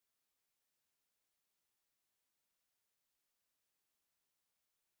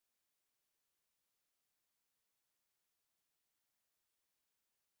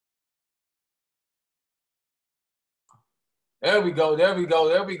There we go. There we go.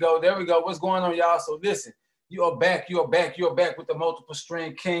 There we go. There we go. What's going on, y'all? So listen, you are back. You are back. You are back with the multiple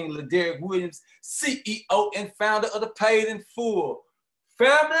string king, Laderick Williams, CEO and founder of the Paid in Full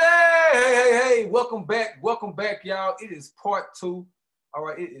family. Hey. Welcome back. Welcome back, y'all. It is part two. All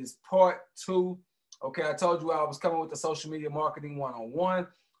right. It is part two. Okay. I told you I was coming with the social media marketing one-on-one.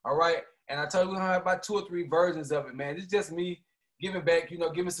 All right. And I told you we're going to have about 2 or 3 versions of it, man. It's just me giving back,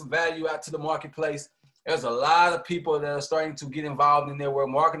 giving some value out to the marketplace. There's a lot of people that are starting to get involved in their world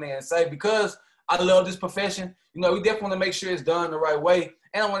marketing and say, because I love this profession, we definitely want to make sure it's done the right way.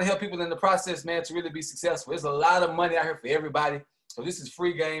 And I want to help people in the process, man, to really be successful. There's a lot of money out here for everybody. So this is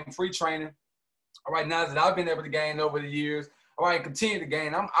free game, free training. All right, now that I've been able to gain over the years, all right, continue to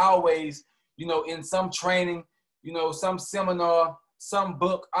gain. I'm always, in some training, some seminar, some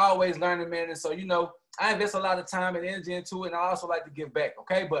book, always learning, man. And so, I invest a lot of time and energy into it, and I also like to give back,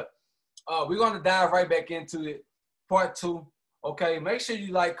 okay? But we're going to dive right back into it, part two, okay? Make sure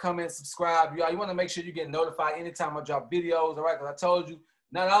you like, comment, subscribe. You want to make sure you get notified anytime I drop videos, all right? Because I told you,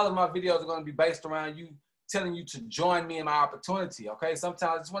 not all of my videos are going to be based around you telling you to join me in my opportunity, okay? Sometimes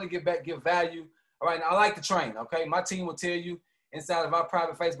I just want to give back, give value, all right? And I like to train, okay? My team will tell you inside of our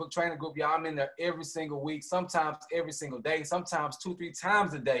private Facebook training group, y'all, I'm in there every single week, sometimes every single day, sometimes 2-3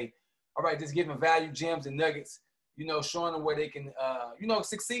 times a day, all right? Just giving value, gems, and nuggets, showing them where they can,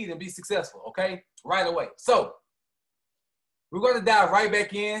 succeed and be successful, okay? Right away. So we're going to dive right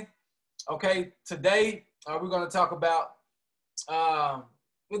back in, okay? Today, we're going to talk about, well,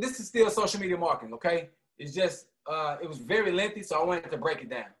 this is still social media marketing, okay? It's just, it was very lengthy, so I wanted to break it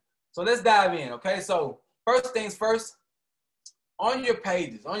down. So let's dive in, okay? So first things first, on your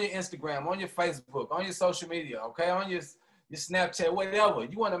pages, on your Instagram, on your Facebook, on your social media, okay? On your Snapchat, whatever,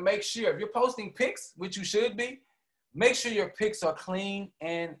 you want to make sure if you're posting pics, which you should be, make sure your pics are clean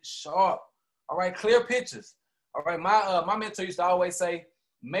and sharp. All right, clear pictures. All right, my mentor used to always say,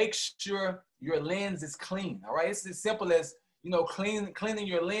 make sure your lens is clean. All right, it's as simple as cleaning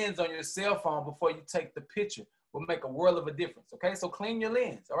your lens on your cell phone before you take the picture will make a world of a difference. Okay, so clean your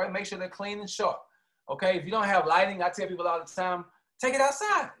lens. All right, make sure they're clean and sharp. Okay, if you don't have lighting, I tell people all the time, take it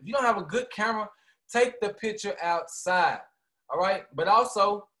outside. If you don't have a good camera, take the picture outside. All right, but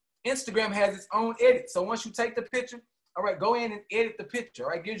also Instagram has its own edit. So once you take the picture, all right, go in and edit the picture. All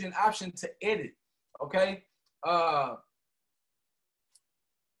right, gives you an option to edit. Okay. A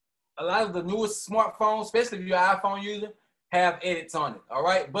lot of the newest smartphones, especially if you're an iPhone user, have edits on it. All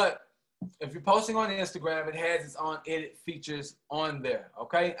right. But if you're posting on Instagram, it has its own edit features on there.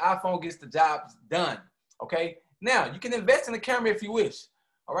 Okay. iPhone gets the job done. Okay. Now you can invest in the camera if you wish.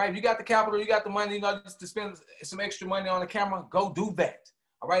 All right. If you got the capital, you got the money, just to spend some extra money on the camera, go do that.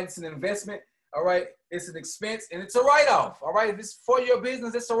 All right. It's an investment. All right. It's an expense and it's a write-off. All right. If it's for your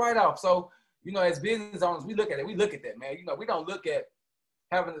business, it's a write-off. So, as business owners, we look at it. We look at that, man. We don't look at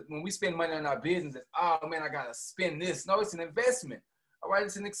when we spend money on our business, it's, oh man, I got to spend this. No, it's an investment. All right.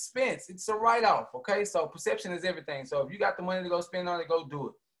 It's an expense. It's a write-off. Okay. So perception is everything. So if you got the money to go spend on it, go do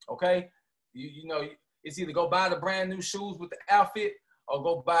it. Okay. It's either go buy the brand new shoes with the outfit or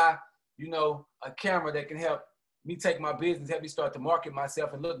go buy, a camera that can help me take my business, help me start to market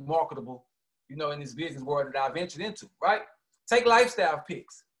myself and look marketable, in this business world that I ventured into, right? Take lifestyle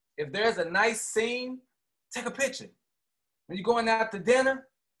pics. If there's a nice scene, take a picture. When you're going out to dinner,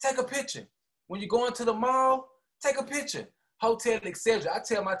 take a picture. When you're going to the mall, take a picture. Hotel, etc. I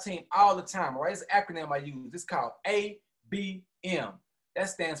tell my team all the time, all right? It's an acronym I use. It's called ABM. That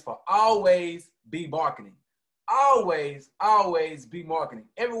stands for always be marketing. Always be marketing.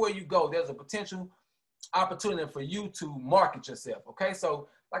 Everywhere you go, there's a potential opportunity for you to market yourself, okay? So,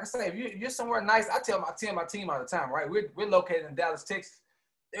 like I say, if you're somewhere nice, I tell my team all the time, right? We're located in Dallas, Texas.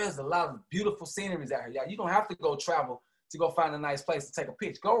 There's a lot of beautiful sceneries out here, y'all. You don't have to go travel to go find a nice place to take a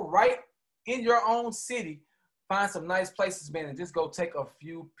picture. Go right in your own city, find some nice places, man, and just go take a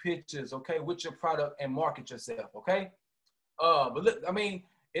few pictures, okay, with your product and market yourself, okay? But look, I mean,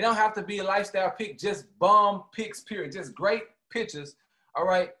 it don't have to be a lifestyle pic, just bomb pics, period. Just great pictures, all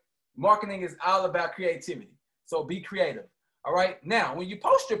right? Marketing is all about creativity, so be creative, all right? Now, when you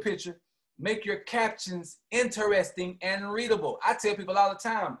post your picture, make your captions interesting and readable. I tell people all the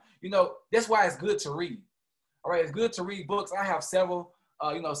time, that's why it's good to read. All right, it's good to read books. I have several,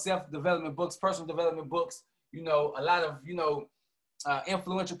 self-development books, personal development books, a lot of,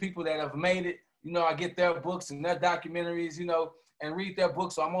 influential people that have made it. I get their books and their documentaries, and read their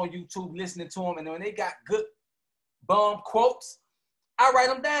books. So I'm on YouTube listening to them. And when they got good bomb quotes, I write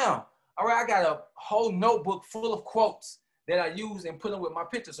them down. All right, I got a whole notebook full of quotes that I use and put them with my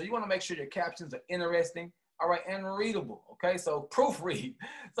picture. So you want to make sure your captions are interesting, all right, and readable, okay? So proofread.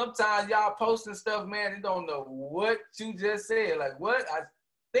 Sometimes y'all posting stuff, man, they don't know what you just said. Like, what? I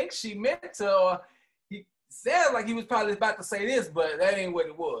think she meant to, or he sounds like he was probably about to say this, but that ain't what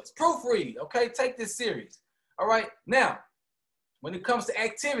it was. Proofread, okay? Take this serious, all right? Now, when it comes to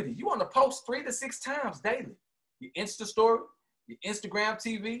activity, you want to post 3 to 6 times daily. Your Insta story, your Instagram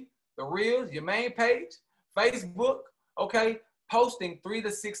TV, the Reels, your main page, Facebook, okay? Posting 3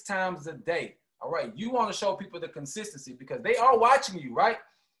 to 6 times a day. All right, you want to show people the consistency because they are watching you, right?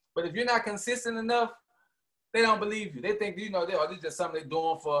 But if you're not consistent enough, they don't believe you. They think, you know, this is just something they're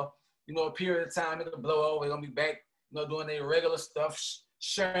doing for, you know, a period of time. It'll blow over. They're going to be back, you know, doing their regular stuff,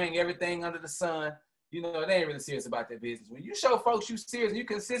 sharing everything under the sun. You know, they ain't really serious about their business. When you show folks you serious and you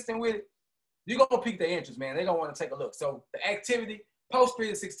consistent with it, you're going to pique their interest, man. They're going to want to take a look. So the activity, post 3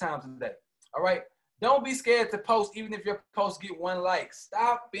 to 6 times a day. All right? Don't be scared to post even if your posts get 1 like.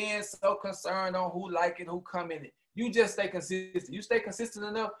 Stop being so concerned on who like it, who comment it. You just stay consistent. You stay consistent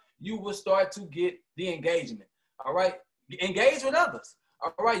enough, you will start to get the engagement. All right? Engage with others.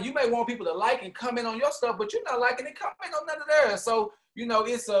 All right? You may want people to like and comment on your stuff, but you're not liking and comment on none of theirs. So, you know,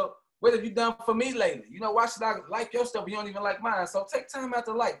 it's a, what have you done for me lately? You know, why should I like your stuff but you don't even like mine? So take time out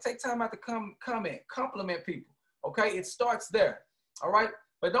to like. Take time out to comment, compliment people. Okay? It starts there. All right?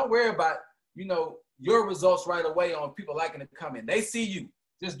 But don't worry about, you know, your results right away on people liking and comment. They see you.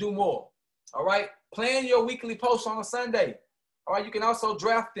 Just do more. All right? Plan your weekly posts on a Sunday. All right? You can also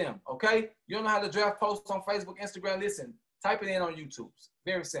draft them. Okay? You don't know how to draft posts on Facebook, Instagram. Listen, type it in on YouTube.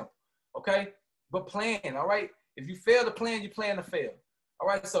 Very simple. Okay? But plan. All right? If you fail to plan, you plan to fail. All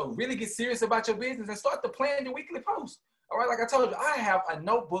right? So really get serious about your business and start to plan your weekly posts. All right? Like I told you, I have a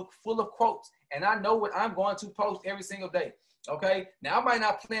notebook full of quotes, and I know what I'm going to post every single day. Okay, now I might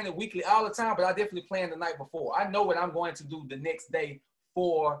not plan it weekly all the time, but I definitely plan the night before. I know what I'm going to do the next day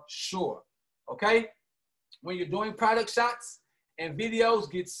for sure. Okay, when you're doing product shots and videos,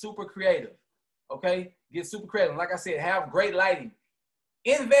 get super creative. Okay, get super creative. Like I said, have great lighting.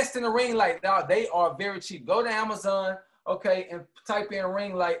 Invest in a ring light. Now they are very cheap. Go to Amazon, okay, and type in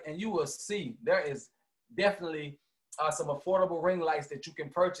ring light, and you will see there is definitely some affordable ring lights that you can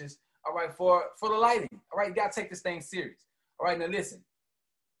purchase. All right, for the lighting. All right, you gotta take this thing serious. All right, now listen,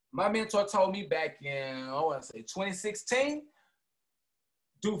 my mentor told me back in, I want to say 2016,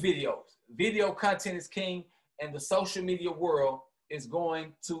 do videos. Video content is king, and the social media world is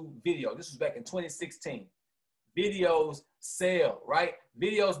going to video. This was back in 2016. Videos sell, right?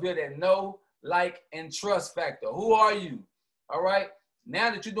 Videos build that know, like, and trust factor. Who are you? All right?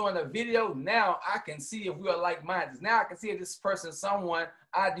 Now that you're doing a video, now I can see if we are like-minded. Now I can see if this person is someone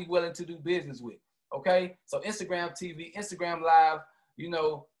I'd be willing to do business with. Okay, so Instagram TV, Instagram Live, you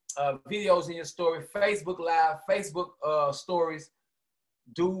know, videos in your story, Facebook Live, Facebook stories,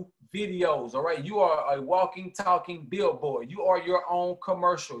 do videos, all right? You are a walking, talking billboard. You are your own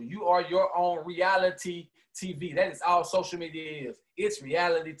commercial. You are your own reality TV. That is all social media is. It's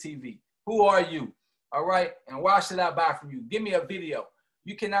reality TV. Who are you, all right? And why should I buy from you? Give me a video.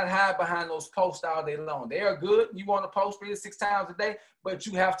 You cannot hide behind those posts all day long. They are good. You want to post 3 to 6 times a day, but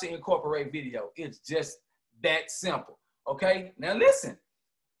you have to incorporate video. It's just that simple. Okay? Now listen.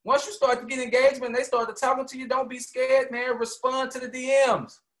 Once you start to get engagement, they start to talking to you, don't be scared, man. Respond to the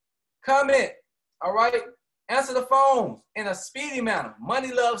DMs. Comment. All right? Answer the phones in a speedy manner.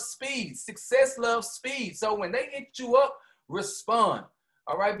 Money loves speed. Success loves speed. So when they hit you up, respond.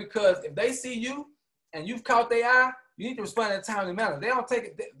 All right? Because if they see you and you've caught their eye, you need to respond in a timely manner. They don't take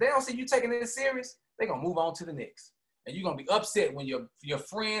it, they don't see you taking it serious, they're gonna move on to the next. And you're gonna be upset when your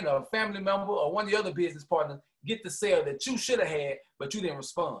friend or family member or one of the other business partners get the sale that you should have had, but you didn't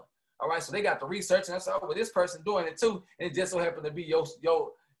respond. All right, so they got the research and I said, oh, well, this person doing it too, and it just so happened to be your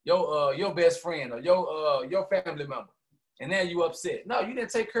best friend or your family member. And now you upset. No, you didn't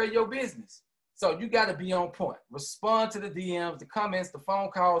take care of your business. So you gotta be on point. Respond to the DMs, the comments, the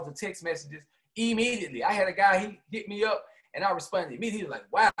phone calls, the text messages, immediately. I had a guy, he hit me up and I responded immediately. He was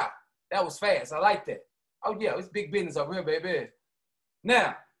like, wow, that was fast. I like that. Oh yeah, it's big business over here, baby.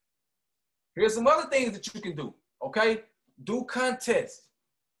 Now, here's some other things that you can do, okay? Do contests,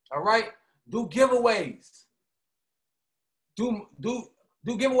 all right? Do giveaways. Do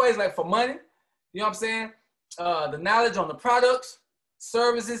giveaways like for money, you know what I'm saying? The knowledge on the products,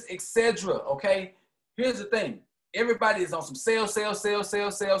 services, etc., okay? Here's the thing. Everybody is on some sell.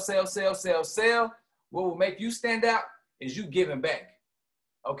 What will make you stand out is you giving back,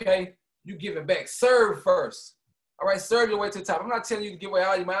 okay? You giving back. Serve first, all right? Serve your way to the top. I'm not telling you to give away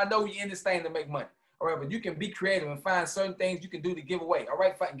all your money. I know you're in this thing to make money, all right? But you can be creative and find certain things you can do to give away, all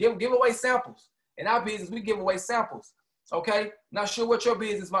right? Give away samples. In our business, we give away samples, Okay, not sure what your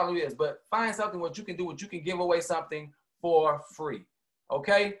business model is, but find something what you can do, what you can give away something for free.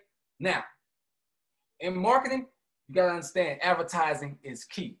 Okay, now in marketing, you got to understand advertising is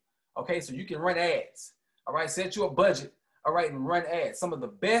key. Okay, so you can run ads. All right, set you a budget. All right, and run ads. Some of the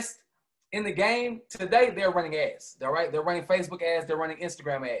best in the game today, they're running ads. All right, they're running Facebook ads, they're running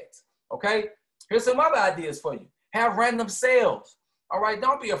Instagram ads. Okay, here's some other ideas for you. Have random sales. All right,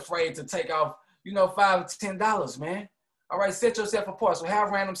 don't be afraid to take off, $5 or $10, man. All right, set yourself apart. So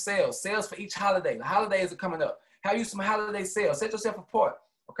have random sales for each holiday. The holidays are coming up. Have you some holiday sales. Set yourself apart.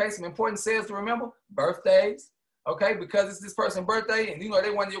 Okay, some important sales to remember. Birthdays. Okay, because it's this person's birthday and they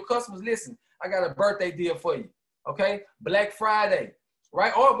one of your customers. Listen, I got a birthday deal for you. Okay, Black Friday.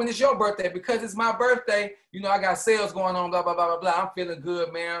 Right? Or when it's your birthday, because it's my birthday, I got sales going on, blah, blah, blah, blah, blah. I'm feeling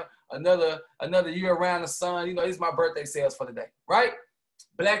good, man. Another year around the sun. It's my birthday sales for the day. Right?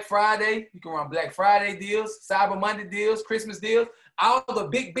 Black Friday, you can run Black Friday deals, Cyber Monday deals, Christmas deals. All the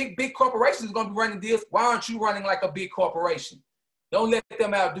big corporations are going to be running deals. Why aren't you running like a big corporation? Don't let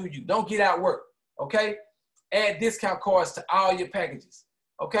them outdo you. Don't get outworked, okay? Add discount cards to all your packages,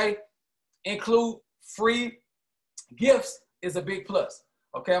 okay? Include free gifts is a big plus,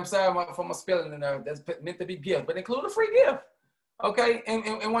 okay? I'm sorry for my spelling in there. That's meant to be gift, but include a free gift, okay?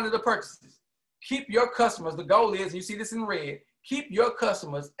 In one of the purchases. Keep your customers, the goal is, you see this in red, keep your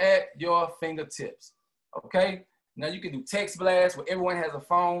customers at your fingertips, okay? Now you can do text blasts where everyone has a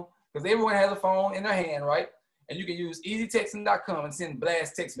phone, because everyone has a phone in their hand, right? And you can use easytexting.com and send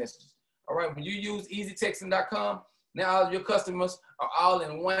blast text messages, all right? When you use easytexting.com, now all of your customers are all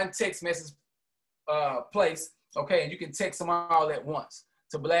in one text message place, okay? And you can text them all at once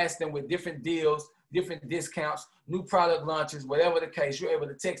to blast them with different deals, different discounts, new product launches, whatever the case, you're able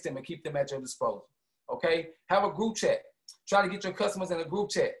to text them and keep them at your disposal, okay? Have a group chat. Try to get your customers in a group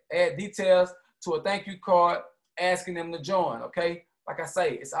chat. Add details to a thank you card, asking them to join, okay? Like I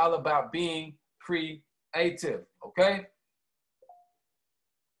say, it's all about being creative, okay?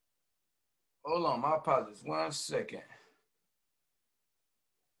 Hold on, my apologies. 1 second.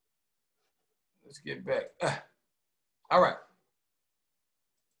 Let's get back. All right.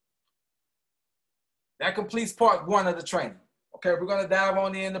 That completes part 1 of the training. Okay, we're going to dive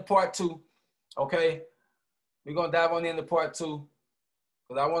on into part 2, okay? We're going to dive on into part 2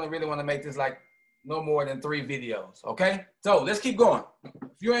 because I really want to make this like no more than 3 videos, okay? So let's keep going. If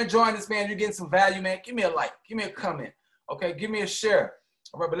you're enjoying this, man, you're getting some value, man, give me a like, give me a comment, okay? Give me a share,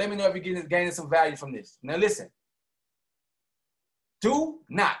 all right? But let me know if you're gaining some value from this. Now listen, do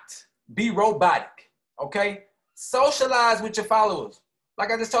not be robotic, okay? Socialize with your followers.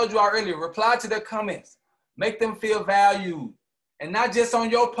 Like I just told you all earlier, reply to their comments. Make them feel valued. And not just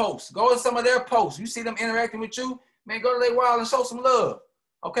on your posts. Go to some of their posts. You see them interacting with you, man, go to their wall and show some love.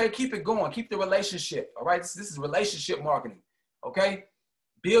 Okay, keep it going. Keep the relationship, all right? This is relationship marketing, okay?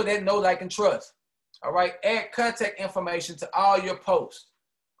 Build that know, like, and trust, all right? Add contact information to all your posts,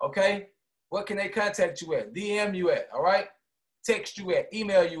 okay? What can they contact you at? DM you at, all right? Text you at,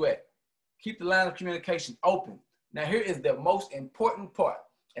 email you at. Keep the line of communication open. Now, here is the most important part,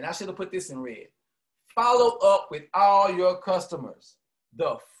 and I should have put this in red. Follow up with all your customers.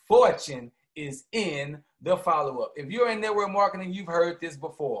 The fortune is in the follow-up. If you're in network marketing, you've heard this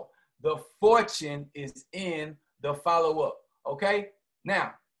before. The fortune is in the follow-up, okay?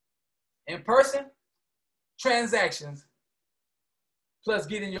 Now, in person, transactions plus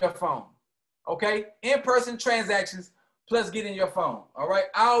getting your phone, okay? In-person transactions plus getting your phone, all right?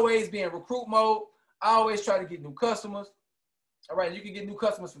 Always be in recruit mode. Always try to get new customers, all right? You can get new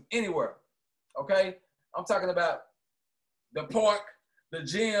customers from anywhere, okay? I'm talking about the park, the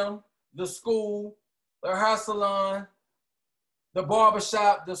gym, the school, the hair salon, the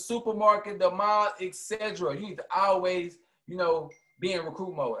barbershop, the supermarket, the mall, etc. You need to always, be in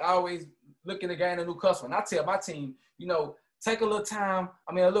recruit mode. Always looking to gain a new customer. And I tell my team, take a little time,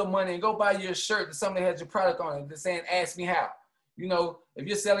 a little money, and go buy you a shirt that somebody has your product on it that's saying, ask me how. If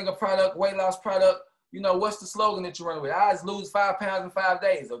you're selling a product, weight loss product, what's the slogan that you're running with? I just lose 5 pounds in 5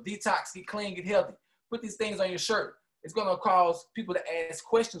 days, or detox, get clean, get healthy. Put these things on your shirt. It's going to cause people to ask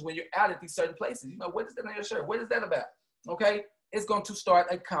questions when you're out at these certain places. What is that on your shirt? What is that about? Okay? It's going to start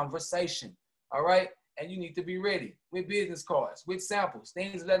a conversation. All right? And you need to be ready with business cards, with samples,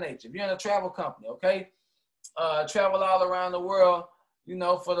 things of that nature. If you're in a travel company, okay? Travel all around the world,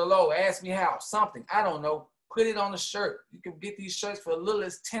 for the low. Ask me how. Something. I don't know. Put it on the shirt. You can get these shirts for as little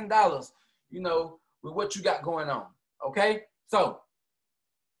as $10, with what you got going on. Okay? So,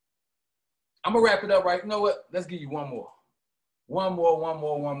 I'm going to wrap it up right. You know what? Let's give you one more. One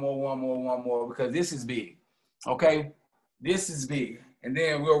more, because this is big. Okay? This is big. And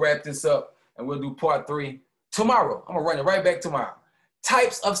then we'll wrap this up and we'll do part 3 tomorrow. I'm gonna run it right back tomorrow.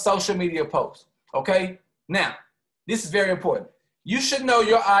 Types of social media posts, okay? Now, this is very important. You should know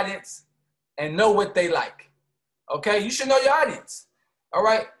your audience and know what they like, okay? You should know your audience, all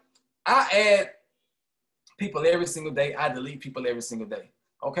right? I add people every single day. I delete people every single day,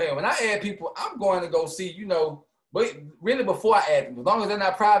 okay? And when I add people, I'm going to go see, you know, but really before I add them, as long as they're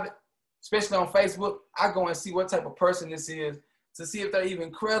not private, especially on Facebook, I go and see what type of person this is to see if they're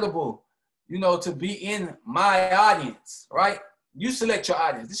even credible, you know, to be in my audience, right? You select your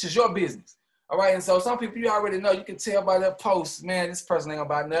audience. This is your business, all right? And so some people you already know, you can tell by their posts, man, this person ain't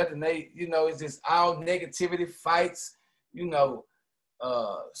about nothing. They, you know, it's just all negativity, fights, you know,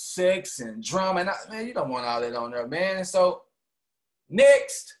 sex and drama. And man, you don't want all that on there, man. And so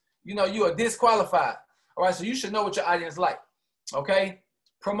next, you know, you are disqualified. All right, so you should know what your audience like, okay?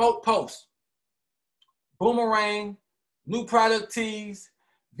 Promote posts, boomerang, new product teas,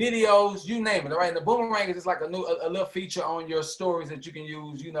 videos, you name it, all right? And the boomerang is just like a little feature on your stories that you can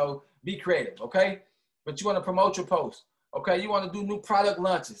use, you know, be creative, okay? But you want to promote your posts, okay? You want to do new product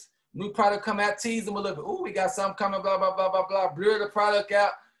launches, new product come out, tease them a little bit. Ooh, we got something coming, blah, blah, blah, blah, blah, blur the product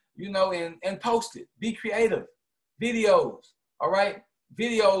out, you know, and post it. Be creative. Videos, all right?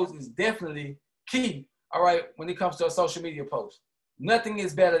 Videos is definitely key, all right, when it comes to a social media post. Nothing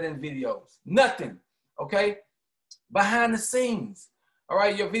is better than videos. Nothing, okay? Behind the scenes, all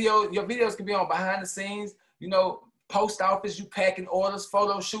right? Your videos can be on behind the scenes, you know, post office, you packing orders,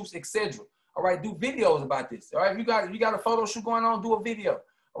 photo shoots, etc. All right, do videos about this, all right? If you got a photo shoot going on, do a video,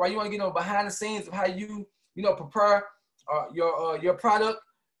 all right? You want to get on behind the scenes of how you know, prepare your product,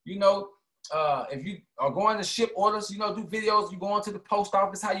 you know, if you are going to ship orders, you know, do videos, you go into the post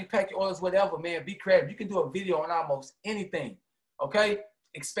office, how you pack your orders, whatever, man, be creative. You can do a video on almost anything, okay?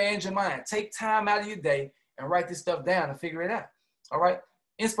 Expand your mind. Take time out of your day and write this stuff down and figure it out, all right?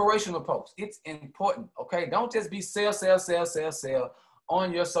 Inspirational posts. It's important, okay? Don't just be sell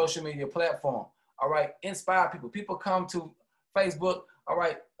on your social media platform, all right? Inspire people. People come to Facebook, all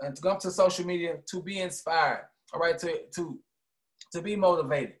right, and to come to social media to be inspired, all right, to be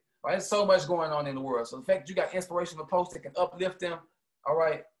motivated. Right, there's so much going on in the world. So the fact that you got inspirational posts that can uplift them, all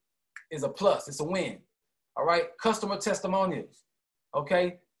right, is a plus. It's a win. All right, customer testimonials.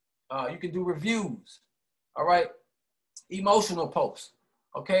 Okay, you can do reviews. All right, emotional posts.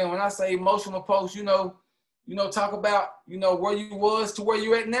 Okay, and when I say emotional posts, you know, talk about, you know, where you was to where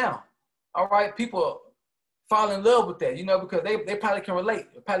you're at now. All right, people fall in love with that, you know, because they probably can relate.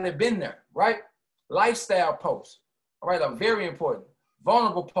 They probably been there, right? Lifestyle posts. All right, are very important.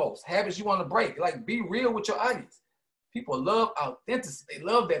 Vulnerable posts, habits you want to break. Like, be real with your audience. People love authenticity. They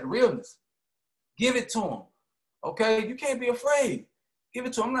love that realness. Give it to them, okay? You can't be afraid. Give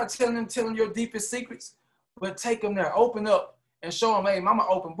it to them. I'm not telling your deepest secrets, but take them there. Open up and show them, hey, I'm an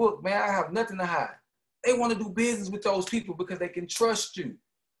open book, man. I have nothing to hide. They want to do business with those people because they can trust you,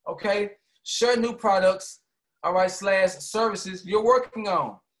 okay? Share new products, all right, / services you're working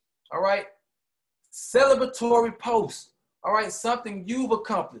on, all right? Celebratory posts. All right, something you've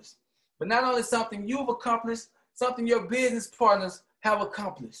accomplished. But not only something you've accomplished, something your business partners have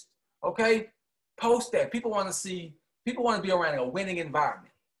accomplished. Okay? Post that. People want to be around a winning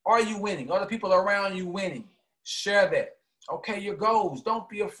environment. Are you winning? Are the people around you winning? Share that. Okay, your goals. Don't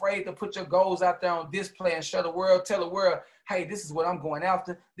be afraid to put your goals out there on display and show the world, tell the world, hey, this is what I'm going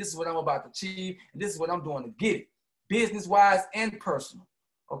after. This is what I'm about to achieve. And this is what I'm doing to get it. Business-wise and personal.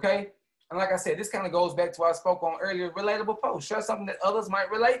 Okay? And like I said, this kind of goes back to what I spoke on earlier, relatable posts. Share something that others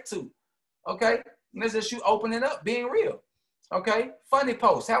might relate to, okay? And it's just you opening up, being real, okay? Funny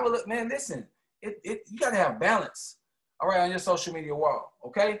posts. Have a look, man, listen, you got to have balance, all right, on your social media wall,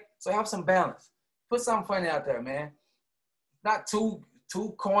 okay? So have some balance. Put something funny out there, man. Not too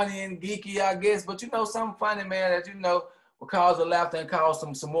corny and geeky, I guess, but you know, something funny, man, that you know will cause a laughter and cause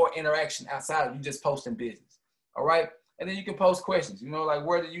some more interaction outside of you just posting business, all right? And then you can post questions, you know, like,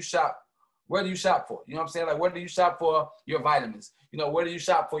 where do you shop? Where do you shop for? You know what I'm saying? Like, where do you shop for your vitamins? You know, where do you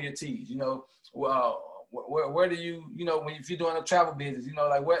shop for your teas? You know, where do you, you know, if you're doing a travel business, you know,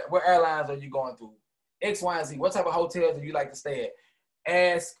 like where airlines are you going through? X, Y, and Z. What type of hotels do you like to stay at?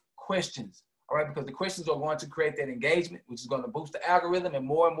 Ask questions, all right? Because the questions are going to create that engagement, which is going to boost the algorithm, and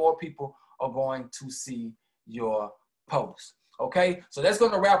more people are going to see your posts, okay? So that's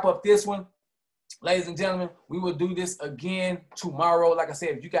going to wrap up this one. Ladies and gentlemen, we will do this again tomorrow. Like I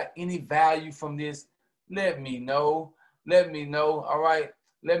said, if you got any value from this, let me know. Let me know, all right?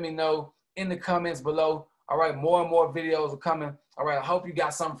 Let me know in the comments below. All right, more and more videos are coming. All right, I hope you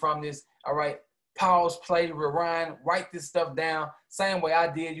got something from this. All right, pause, play, rewind, write this stuff down. Same way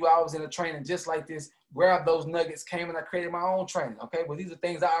I did. I was in a training just like this. Grab those nuggets, came and I created my own training, okay? But these are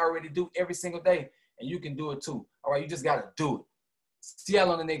things I already do every single day. and you can do it too. All right, you just got to do it. See y'all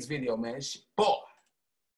on the next video, man. It's your boy.